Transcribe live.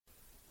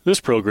This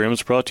program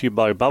is brought to you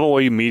by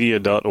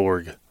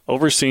BibleWayMedia.org,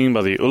 overseen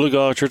by the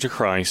Oologah Church of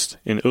Christ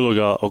in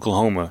Oologah,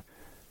 Oklahoma.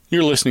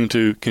 You're listening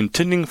to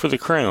Contending for the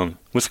Crown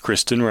with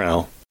Kristen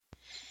Rao.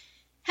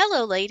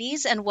 Hello,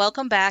 ladies, and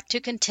welcome back to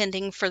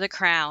Contending for the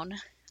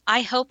Crown.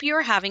 I hope you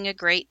are having a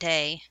great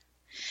day.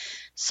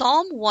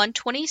 Psalm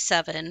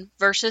 127,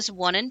 verses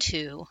 1 and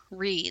 2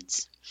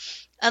 reads,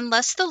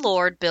 "Unless the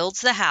Lord builds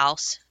the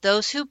house,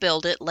 those who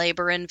build it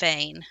labor in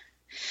vain.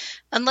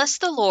 Unless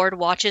the Lord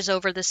watches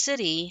over the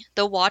city,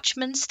 the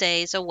watchman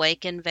stays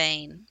awake in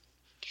vain.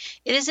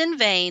 It is in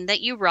vain that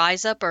you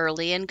rise up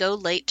early and go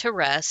late to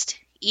rest,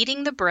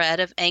 eating the bread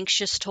of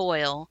anxious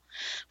toil,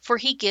 for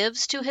he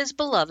gives to his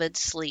beloved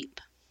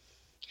sleep."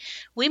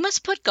 We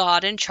must put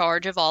God in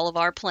charge of all of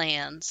our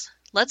plans.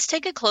 Let's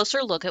take a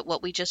closer look at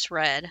what we just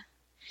read.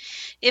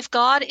 If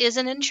God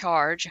isn't in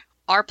charge,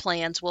 our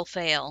plans will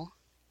fail.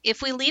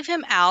 If we leave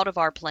him out of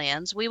our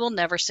plans, we will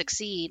never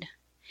succeed.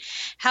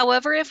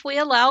 However, if we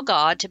allow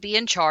God to be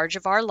in charge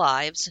of our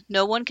lives,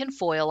 no one can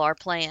foil our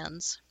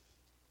plans.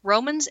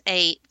 Romans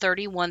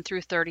 8:31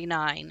 through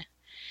 39.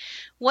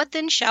 What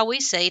then shall we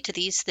say to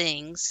these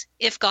things?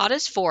 If God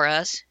is for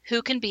us,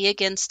 who can be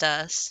against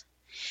us?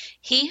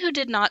 He who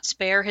did not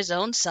spare his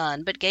own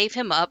son, but gave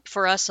him up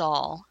for us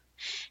all,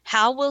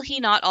 how will he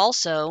not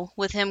also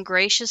with him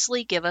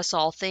graciously give us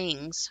all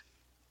things?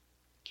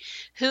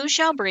 Who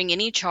shall bring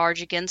any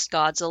charge against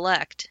God's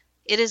elect?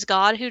 It is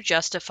God who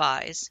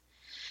justifies.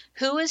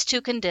 Who is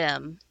to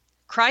condemn?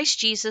 Christ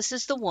Jesus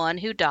is the one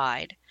who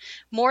died,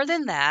 more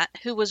than that,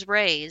 who was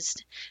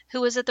raised,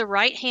 who is at the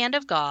right hand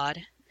of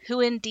God,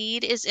 who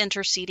indeed is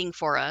interceding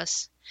for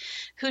us.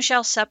 Who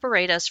shall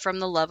separate us from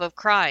the love of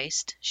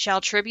Christ? Shall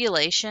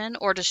tribulation,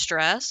 or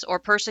distress, or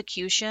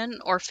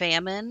persecution, or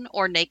famine,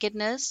 or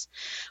nakedness,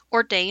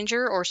 or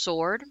danger, or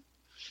sword?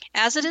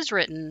 As it is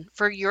written,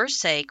 for your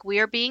sake we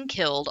are being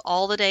killed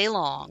all the day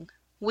long.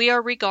 We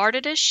are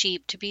regarded as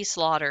sheep to be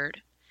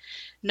slaughtered.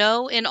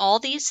 No, in all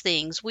these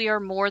things we are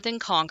more than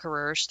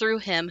conquerors through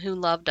him who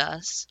loved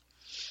us.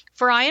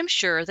 For I am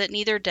sure that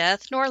neither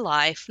death, nor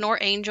life, nor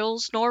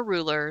angels, nor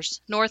rulers,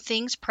 nor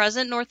things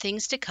present, nor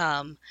things to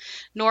come,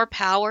 nor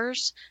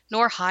powers,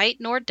 nor height,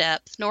 nor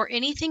depth, nor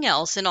anything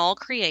else in all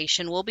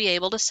creation will be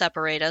able to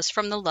separate us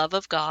from the love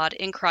of God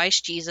in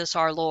Christ Jesus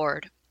our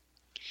Lord.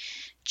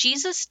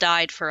 Jesus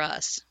died for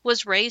us,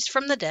 was raised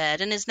from the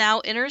dead, and is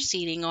now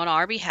interceding on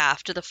our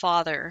behalf to the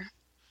Father.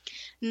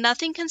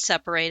 Nothing can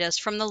separate us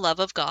from the love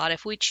of God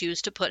if we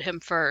choose to put him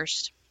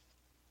first.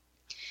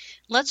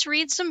 Let's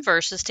read some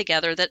verses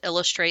together that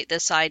illustrate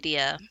this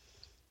idea.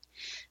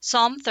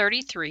 Psalm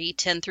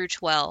 33:10 through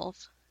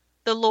 12.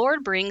 The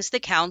Lord brings the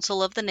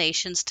counsel of the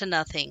nations to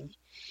nothing.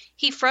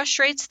 He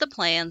frustrates the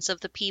plans of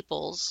the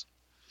peoples.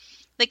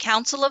 The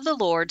counsel of the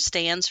Lord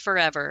stands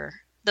forever,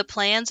 the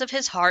plans of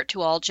his heart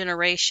to all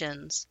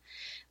generations.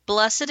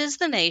 Blessed is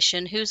the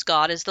nation whose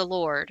God is the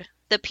Lord,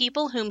 the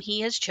people whom he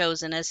has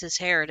chosen as his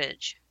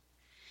heritage.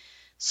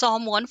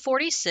 Psalm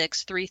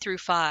 146:3 through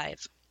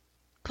 5.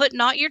 Put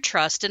not your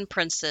trust in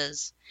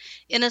princes,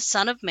 in a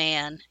son of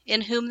man,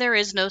 in whom there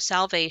is no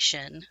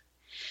salvation.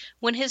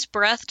 When his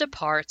breath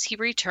departs, he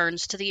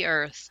returns to the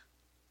earth.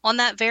 On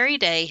that very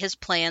day his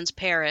plans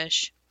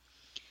perish.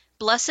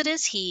 Blessed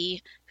is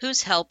he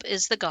whose help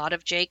is the God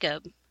of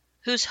Jacob,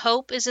 whose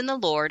hope is in the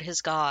Lord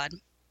his God.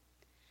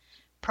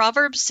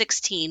 Proverbs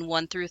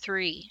 16:1 through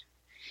 3.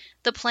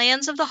 The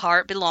plans of the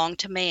heart belong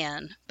to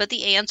man, but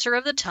the answer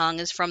of the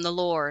tongue is from the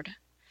Lord.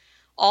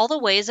 All the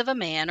ways of a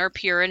man are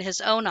pure in his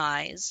own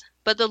eyes,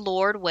 but the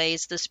Lord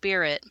weighs the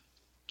spirit.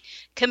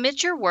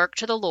 Commit your work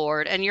to the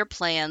Lord, and your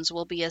plans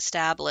will be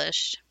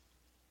established.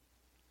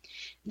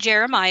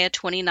 Jeremiah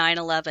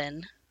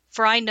 29:11.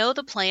 For I know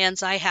the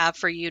plans I have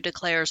for you,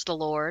 declares the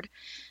Lord,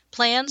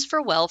 plans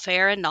for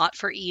welfare and not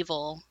for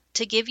evil,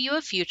 to give you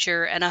a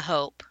future and a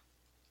hope.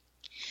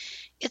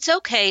 It's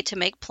okay to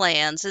make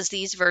plans, as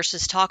these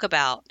verses talk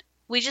about.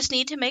 We just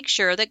need to make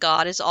sure that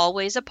God is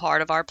always a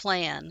part of our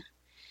plan.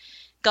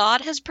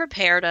 God has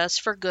prepared us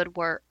for good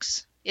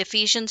works.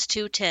 Ephesians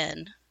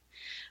 2:10.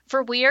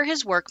 For we are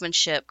his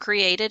workmanship,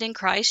 created in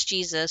Christ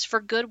Jesus for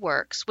good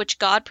works, which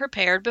God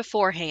prepared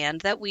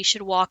beforehand that we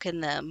should walk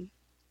in them.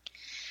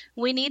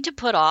 We need to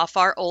put off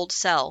our old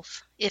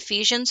self.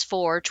 Ephesians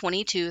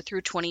 4:22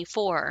 through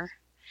 24.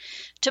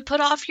 To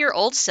put off your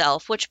old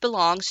self, which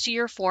belongs to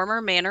your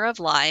former manner of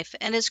life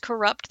and is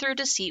corrupt through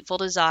deceitful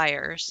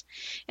desires,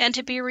 and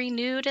to be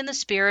renewed in the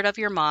spirit of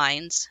your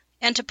minds,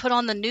 and to put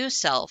on the new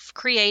self,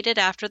 created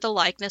after the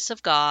likeness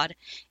of God,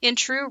 in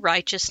true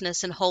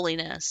righteousness and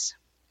holiness.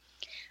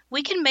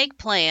 We can make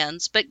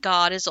plans, but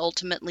God is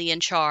ultimately in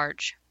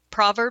charge.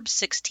 Proverbs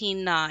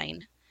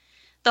 16:9.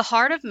 The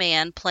heart of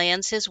man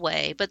plans his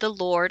way, but the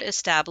Lord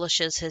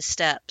establishes his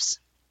steps.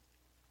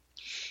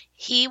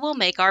 He will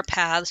make our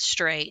paths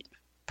straight.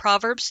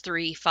 Proverbs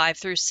 3:5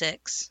 through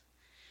 6.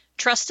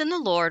 Trust in the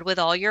Lord with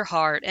all your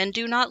heart, and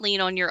do not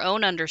lean on your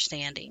own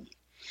understanding.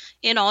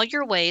 In all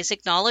your ways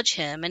acknowledge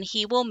him, and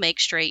he will make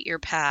straight your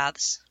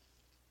paths.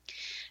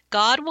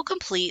 God will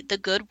complete the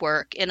good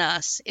work in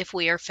us if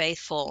we are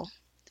faithful.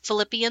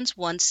 Philippians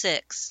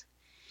 1:6.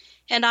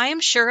 And I am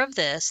sure of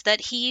this, that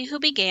he who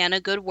began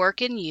a good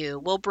work in you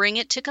will bring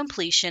it to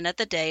completion at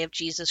the day of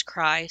Jesus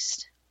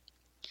Christ.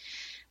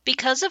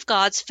 Because of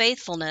God's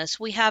faithfulness,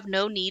 we have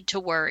no need to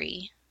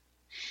worry.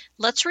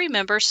 Let's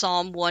remember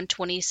Psalm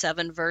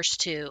 127, verse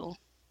 2.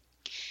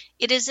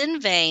 It is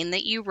in vain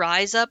that you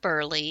rise up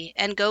early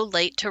and go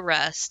late to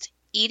rest,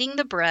 eating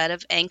the bread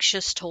of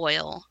anxious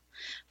toil,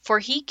 for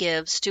he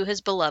gives to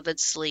his beloved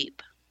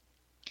sleep.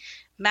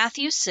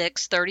 Matthew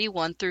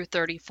 6:31 through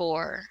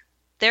 34.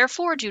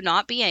 Therefore do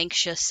not be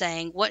anxious,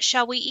 saying, What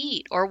shall we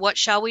eat? Or what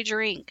shall we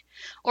drink?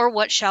 Or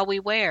what shall we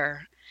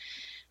wear?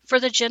 For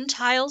the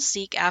Gentiles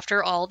seek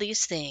after all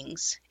these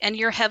things, and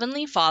your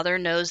heavenly Father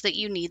knows that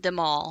you need them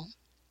all.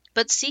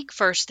 But seek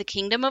first the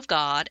kingdom of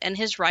God and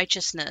his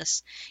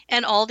righteousness,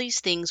 and all these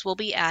things will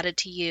be added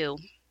to you.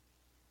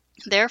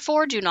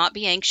 Therefore do not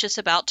be anxious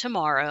about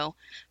tomorrow,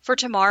 for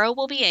tomorrow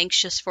will be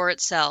anxious for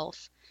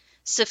itself.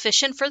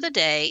 Sufficient for the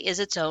day is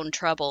its own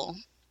trouble.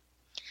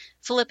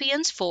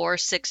 Philippians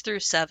 4:6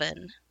 through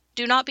 7.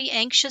 Do not be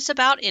anxious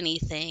about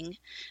anything,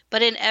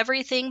 but in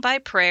everything by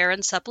prayer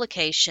and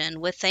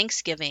supplication with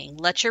thanksgiving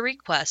let your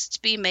requests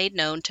be made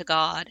known to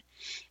God.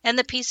 And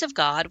the peace of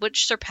God,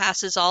 which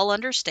surpasses all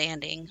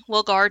understanding,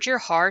 will guard your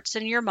hearts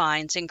and your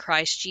minds in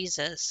Christ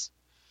Jesus.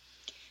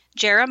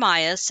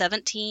 Jeremiah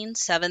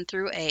 17:7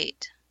 through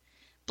 8.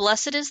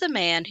 Blessed is the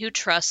man who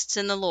trusts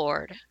in the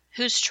Lord,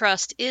 whose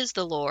trust is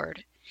the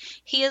Lord.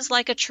 He is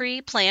like a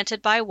tree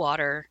planted by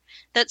water,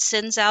 that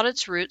sends out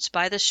its roots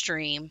by the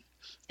stream,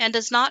 and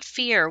does not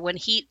fear when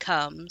heat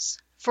comes,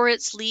 for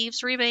its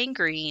leaves remain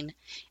green,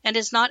 and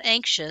is not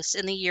anxious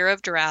in the year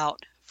of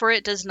drought, for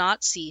it does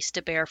not cease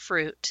to bear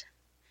fruit.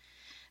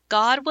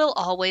 God will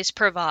always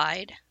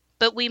provide,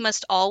 but we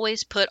must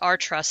always put our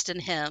trust in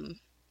him.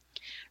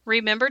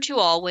 Remember to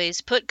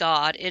always put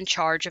God in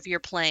charge of your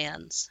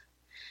plans.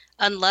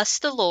 Unless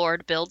the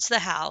Lord builds the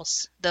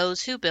house,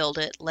 those who build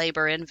it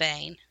labor in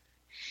vain.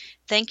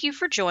 Thank you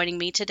for joining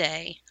me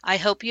today. I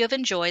hope you have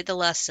enjoyed the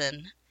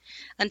lesson.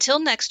 Until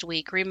next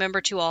week,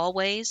 remember to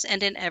always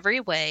and in every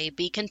way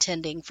be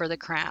contending for the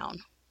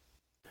crown.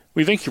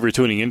 We thank you for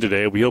tuning in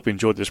today. We hope you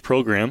enjoyed this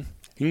program.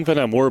 You can find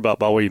out more about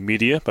Byway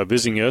Media by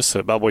visiting us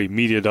at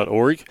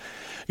bywaymedia.org.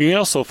 You can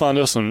also find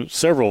us on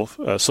several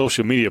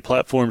social media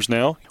platforms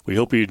now. We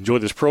hope you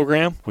enjoyed this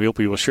program. We hope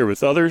you will share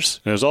with others.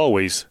 And as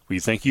always,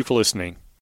 we thank you for listening.